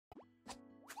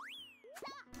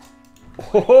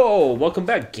Ho! Welcome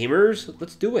back, gamers.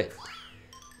 Let's do it.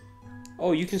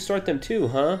 Oh, you can start them too,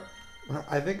 huh?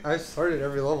 I think I started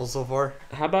every level so far.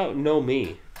 How about no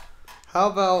me? How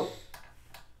about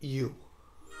you?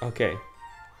 Okay.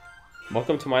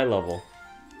 Welcome to my level.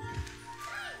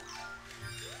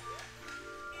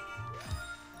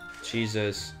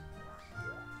 Jesus.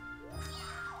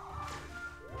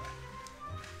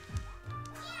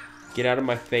 Get out of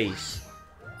my face.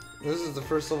 This is the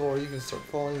first level where you can start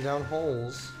falling down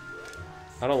holes.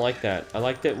 I don't like that. I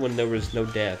liked it when there was no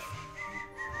death.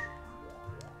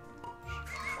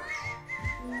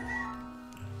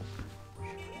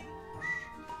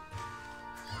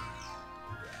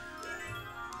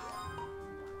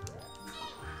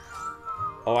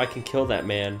 Oh, I can kill that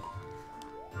man.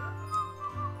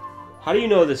 How do you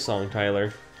know this song,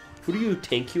 Tyler? Who do you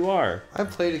think you are? I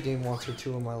played a game once or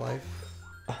two in my life.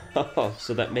 Oh,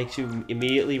 so that makes you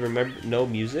immediately know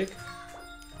music?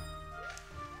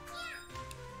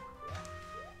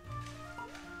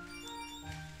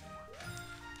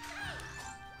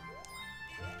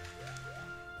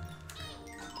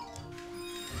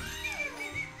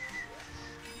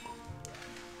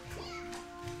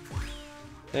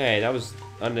 Hey, that was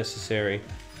unnecessary.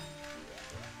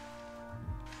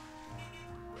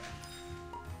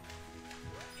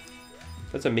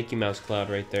 That's a Mickey Mouse cloud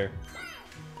right there.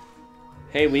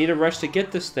 Hey, we need to rush to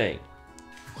get this thing.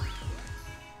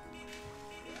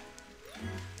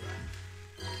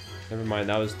 Never mind,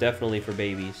 that was definitely for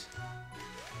babies.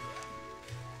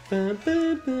 Oh,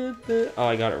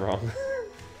 I got it wrong.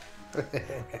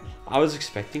 I was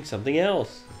expecting something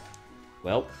else.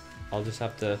 Well, I'll just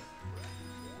have to...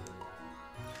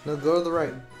 No, go to the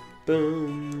right.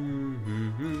 Boom.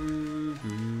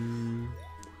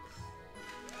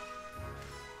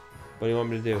 What do you want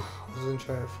me to do? I was gonna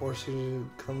try to force you to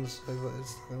come this way, but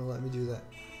it's not gonna let me do that.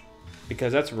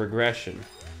 Because that's a regression.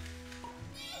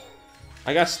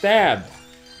 I got stabbed.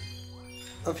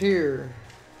 Up here.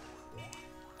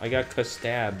 I got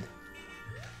stabbed.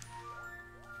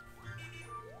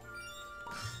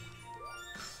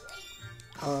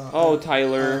 Oh,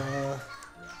 Tyler.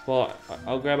 Well,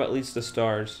 I'll grab at least the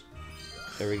stars.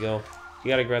 There we go. You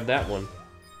gotta grab that one.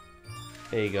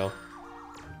 There you go.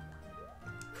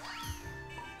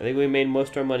 I think we made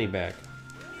most of our money back.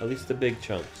 At least the big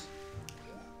chunks.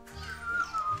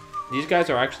 These guys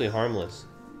are actually harmless.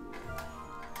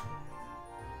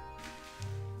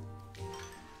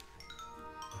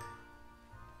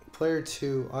 Player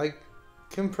 2. I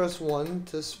can press 1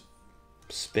 to...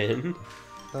 Spin?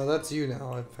 No, that's you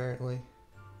now, apparently.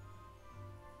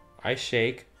 I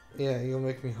shake. Yeah, you'll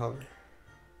make me hover.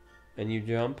 And you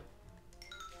jump.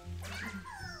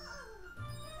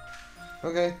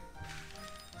 Okay.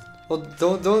 Well,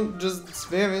 don't just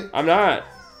spam it. I'm not.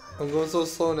 I'm going so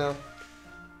slow now.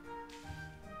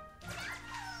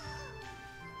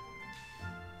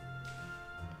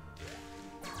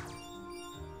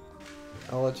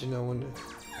 I'll let you know when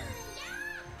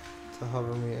to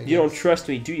hover me, I guess. You don't trust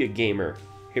me, do you, gamer?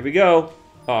 Here we go.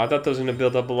 Oh, I thought that was going to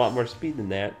build up a lot more speed than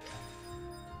that.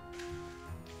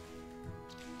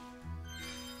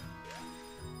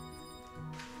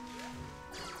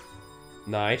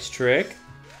 Nice trick.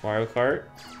 Mario Kart.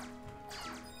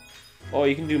 Oh,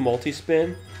 you can do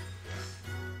multi-spin?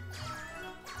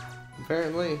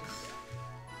 Apparently.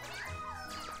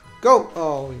 Go!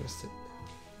 Oh, we missed it.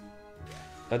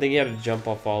 I think you had to jump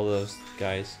off all those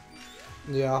guys.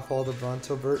 Yeah, off all the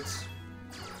Bronto Berts.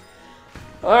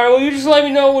 Alright, well, you just let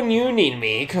me know when you need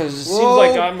me, because it seems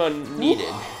like I'm unneeded.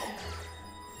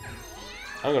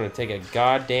 I'm gonna take a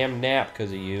goddamn nap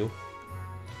because of you.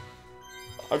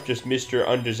 I'm just Mr.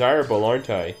 Undesirable, aren't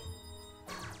I?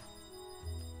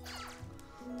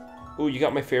 Ooh, you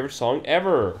got my favorite song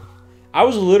ever. I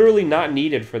was literally not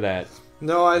needed for that.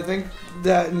 No, I think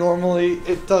that normally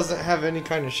it doesn't have any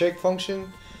kind of shake function.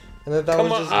 And that Come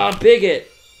was on, just... bigot!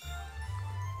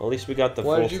 Well, at least we got the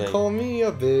full Why did you thing. call me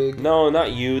a big... No,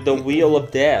 not you. The Wheel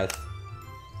of Death.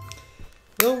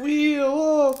 The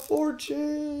Wheel of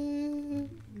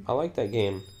Fortune. I like that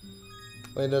game.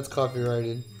 Wait, that's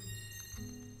copyrighted.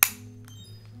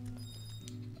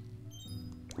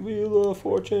 Wheel of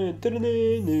Fortune. We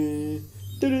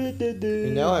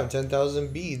now have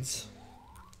 10,000 beads.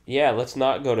 Yeah, let's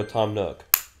not go to Tom Nook.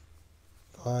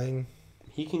 Fine.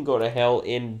 He can go to hell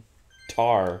in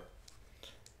tar.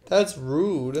 That's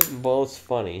rude. Well, it's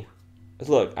funny.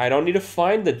 Look, I don't need to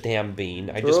find the damn bean.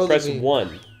 I Throw just the press bean.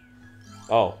 1.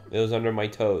 Oh, it was under my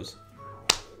toes.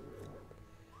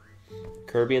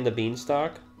 Kirby and the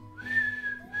Beanstalk?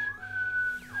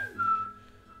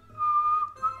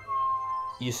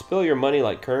 You spill your money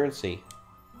like currency.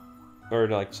 Or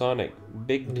like Sonic.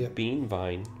 Big Yep. bean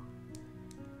vine.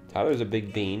 Tyler's a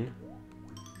big bean.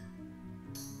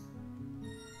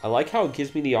 I like how it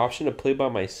gives me the option to play by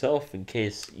myself in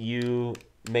case you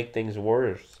make things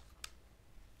worse.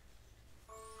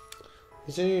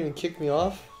 You said you're gonna kick me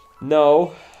off?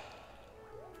 No.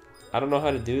 I don't know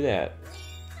how to do that.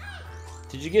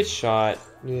 Did you get shot?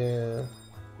 Yeah.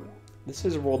 This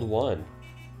is World 1.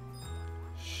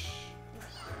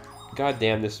 God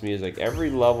damn this music. Every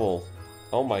level.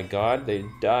 Oh my god, they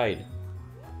died.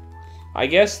 I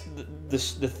guess the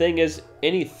thing is,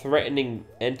 any threatening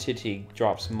entity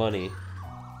drops money.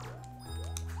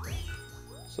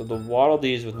 So the Waddle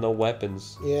Dees with no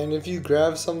weapons. Yeah, and if you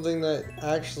grab something that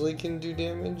actually can do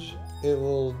damage, it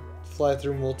will fly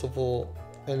through multiple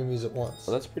enemies at once.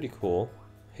 Well, that's pretty cool.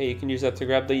 Hey, you can use that to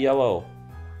grab the yellow.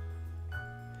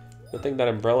 Good thing that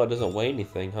umbrella doesn't weigh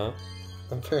anything, huh?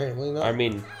 Apparently not. I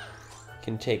mean,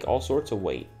 can take all sorts of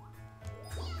weight.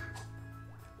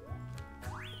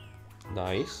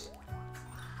 Nice.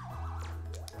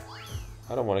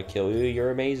 I don't want to kill you.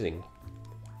 You're amazing.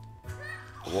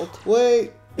 What?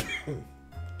 Wait!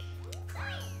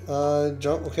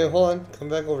 Jump. Okay, hold on. Come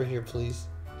back over here, please.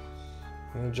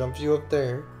 I'm gonna jump you up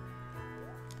there.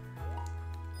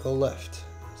 Go left,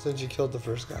 since you killed the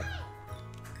first guy.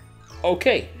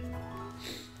 Okay.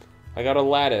 I got a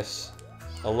lattice.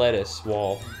 A lettuce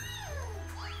wall.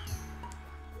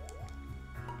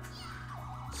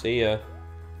 See ya.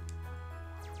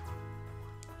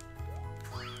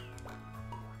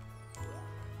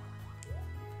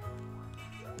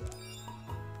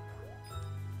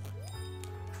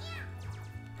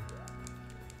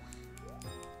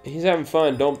 He's having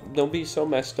fun. Don't be so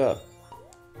messed up.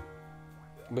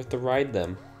 We have to ride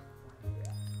them.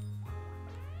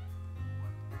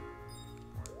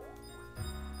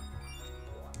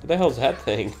 What the hell's that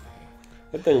thing?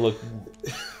 That thing looked.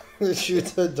 Shoot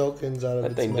the tokens out of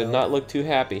That its thing did mouth. not look too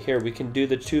happy. Here, we can do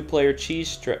the 2-player cheese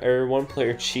strat or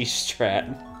 1-player cheese strat.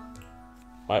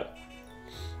 What?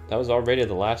 That was already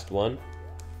the last one.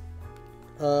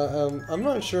 I'm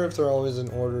not sure if they're always in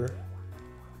order.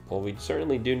 Well, we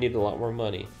certainly do need a lot more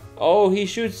money. Oh, he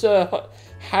shoots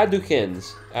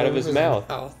Hadoukens out of his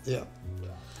mouth. Yeah.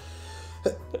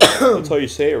 That's how you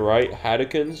say it, right?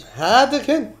 Hadoukens?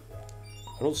 Hadouken!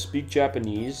 I don't speak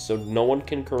Japanese, so no one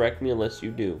can correct me unless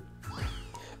you do.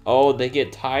 Oh, they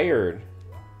get tired.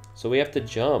 So we have to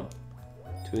jump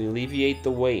to alleviate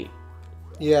the weight.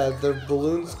 Yeah, their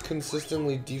balloons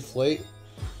consistently deflate.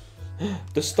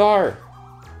 The star!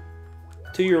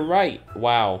 To your right.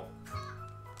 Wow.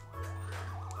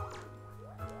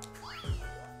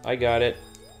 I got it.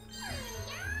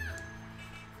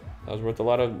 That was worth a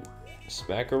lot of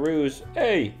smackaroos.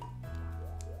 Hey!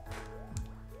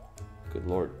 Good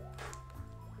lord.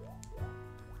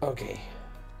 Okay.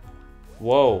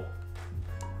 Whoa.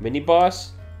 Mini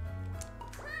boss?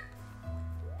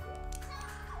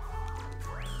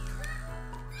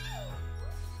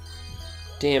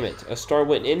 Damn it. A star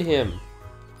went in him.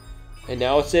 And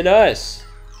now it's in us.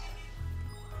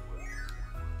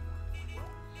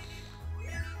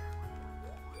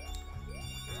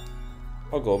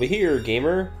 I'll go over here,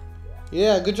 gamer.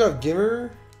 Yeah, good job,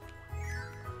 gamer.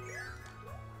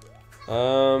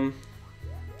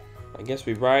 I guess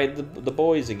we ride the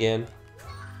boys again.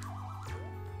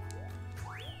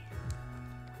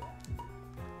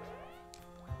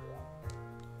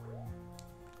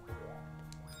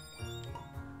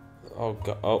 Oh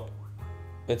god, oh.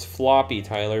 It's floppy,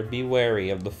 Tyler. Be wary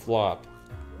of the flop.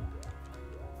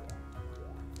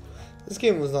 This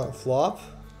game was not flop.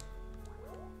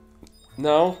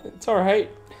 No, it's alright.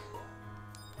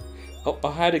 Oh, a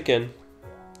Hadouken.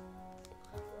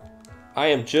 I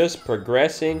am just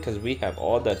progressing because we have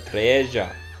all the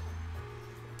treasure.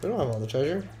 We don't have all the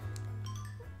treasure.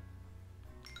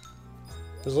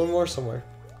 There's one more somewhere.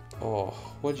 Oh,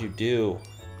 what'd you do?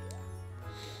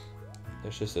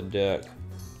 There's just a duck.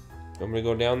 You want me to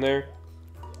go down there?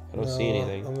 I don't see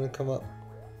anything. I'm gonna come up.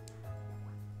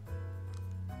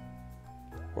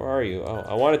 Where are you? Oh,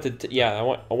 I wanted to.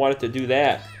 Yeah, I wanted to do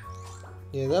that.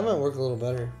 Yeah, that might work a little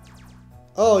better.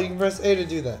 Oh, you can press A to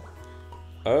do that.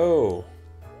 Oh.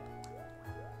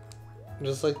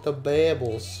 Just like the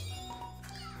babbles.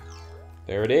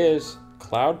 There it is.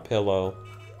 Cloud pillow.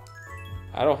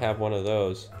 I don't have one of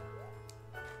those.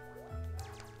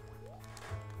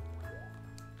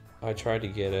 I tried to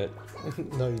get it.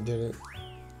 No, you didn't.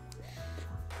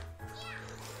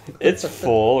 It's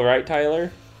full, right,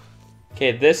 Tyler?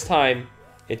 Okay, this time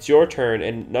it's your turn,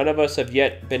 and none of us have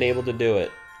yet been able to do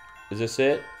it. Is this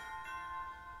it?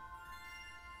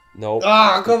 Nope.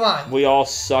 Ah, come on! We all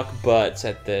suck butts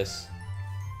at this.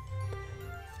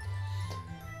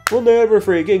 We'll never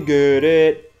freaking get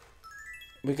it.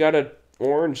 We got a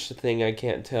orange thing I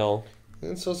can't tell.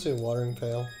 It's supposed to be a watering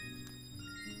pail.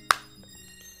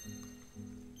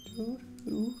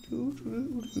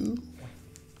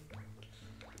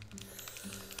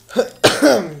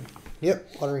 Yep,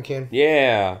 watering can.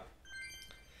 Yeah.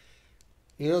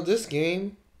 You know, this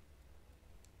game,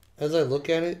 as I look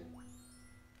at it,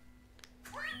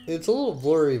 it's a little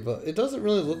blurry, but it doesn't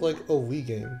really look like a Wii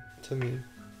game to me.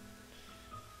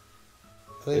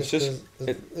 I think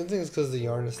it's because of the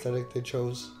yarn aesthetic they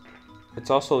chose.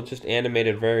 It's also just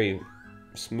animated very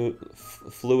smooth,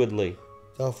 fluidly.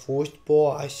 The first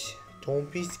boss.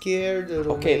 Don't be scared,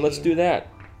 little Okay, man. let's do that.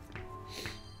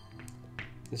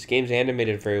 This game's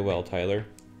animated very well, Tyler.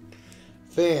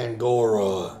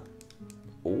 Fangora.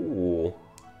 Ooh.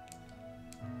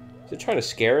 Is it trying to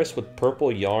scare us with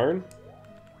purple yarn?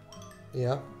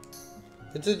 Yeah.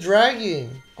 It's a dragon.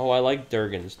 Oh, I like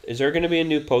Durgans. Is there going to be a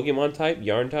new Pokemon type?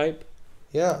 Yarn type?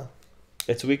 Yeah.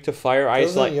 It's weak to fire,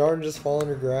 ice, Doesn't yarn just fall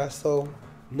under grass, though?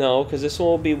 No, because this one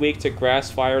will be weak to grass,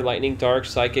 fire, lightning, dark,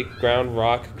 psychic, ground,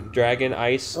 rock, dragon,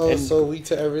 ice. Oh, and... so weak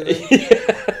to everything?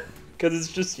 Yeah, because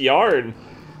it's just yarn.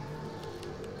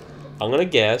 I'm going to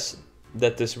guess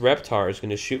that this Reptar is going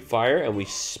to shoot fire and we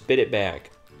spit it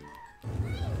back.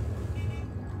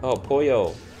 Oh,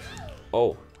 Poyo.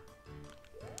 Oh.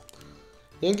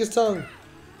 Yank his tongue.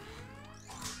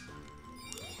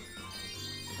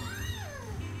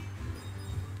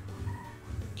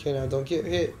 Okay, now don't get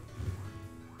hit.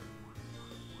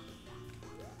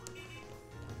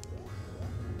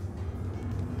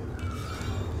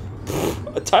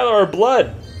 Tyler, our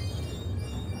blood.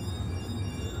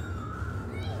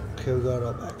 Okay, we got it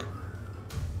all back.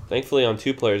 Thankfully, on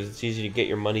 2 players, it's easy to get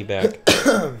your money back.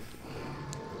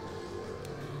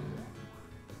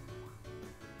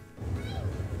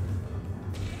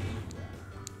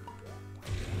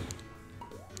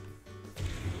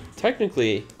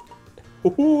 Technically,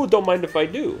 ooh, don't mind if I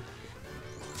do.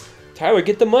 Tyler,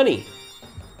 get the money.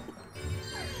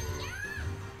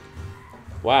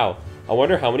 Wow, I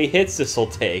wonder how many hits this will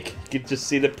take. You can just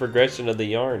see the progression of the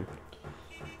yarn.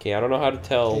 Okay, I don't know how to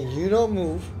tell. Okay, you don't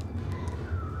move.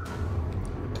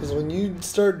 Because when you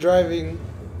start driving,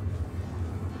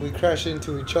 we crash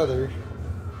into each other.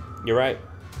 You're right.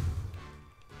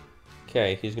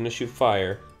 Okay, he's gonna shoot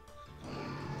fire.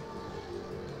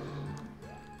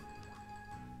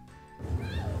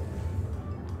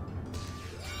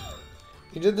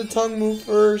 You did the tongue move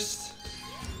first.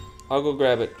 I'll go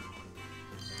grab it.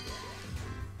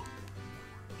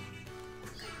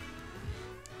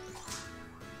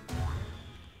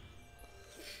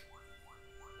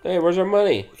 Hey, where's our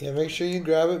money? Yeah, make sure you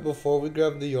grab it before we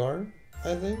grab the yarn,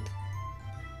 I think.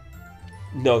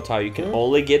 No, Ty, you can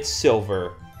only get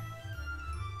silver.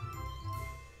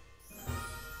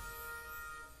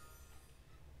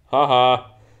 Haha.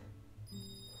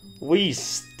 We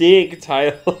stink,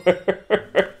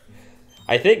 Tyler.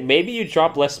 I think maybe you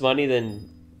drop less money than...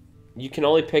 You can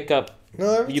only pick up...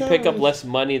 No, you pick up less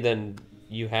money than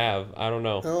you have. I don't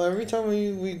know. No, every time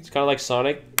we It's kind of like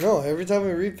Sonic. No, every time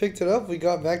we re-picked it up, we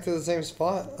got back to the same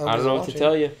spot. I don't know what to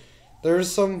tell you.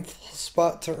 There's some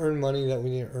spot to earn money that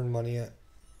we didn't earn money at.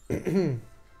 It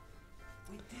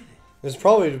was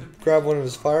probably to grab one of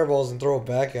his fireballs and throw it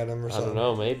back at him or something. I don't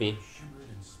know, maybe.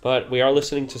 But we are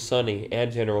listening to Sunny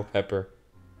and General Pepper.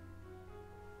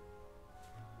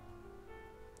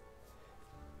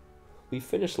 We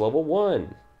finished level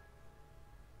 1.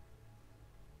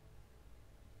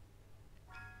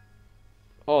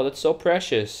 Oh, that's so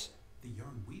precious. The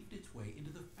yarn weaved its way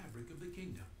into the fabric of the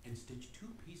kingdom and stitched 2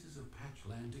 pieces of patch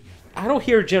land together. I don't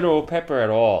hear General Pepper at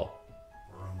all.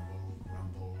 Grumble,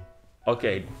 grumble.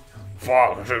 Okay.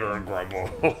 Fuck, sugar and grumble.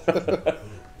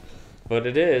 But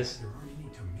it is. There aren't any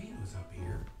tomatoes up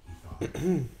here, he thought.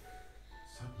 Suddenly,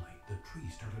 the tree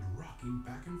started rocking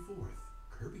back and forth.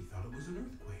 Kirby thought it was an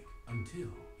earthquake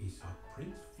until he saw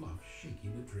Prince Fluff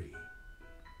shaking the tree.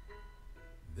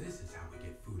 This is how we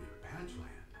get food in Patchland.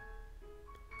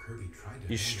 Kirby tried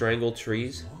to You strangle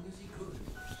trees? as long as he could.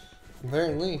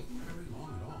 Apparently. Not very long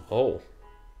at all. Oh.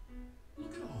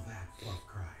 Look at all that, Fluff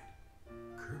cried.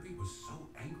 Kirby was so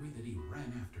angry that he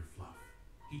ran after Fluff.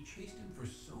 He chased him for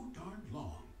so darn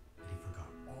long that he forgot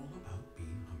all about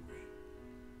being hungry.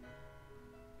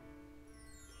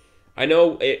 I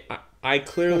know it. I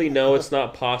clearly know it's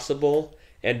not possible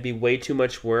and be way too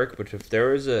much work. But if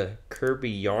there was a Kirby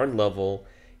yarn level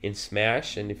in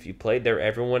Smash, and if you played there,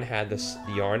 everyone had this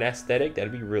yarn aesthetic,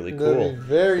 that'd be really cool. That'd be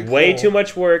very cool. Way too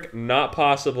much work, not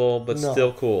possible, but No.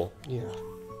 still cool. Yeah.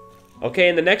 Okay,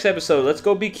 in the next episode, let's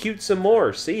go be cute some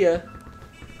more. See ya.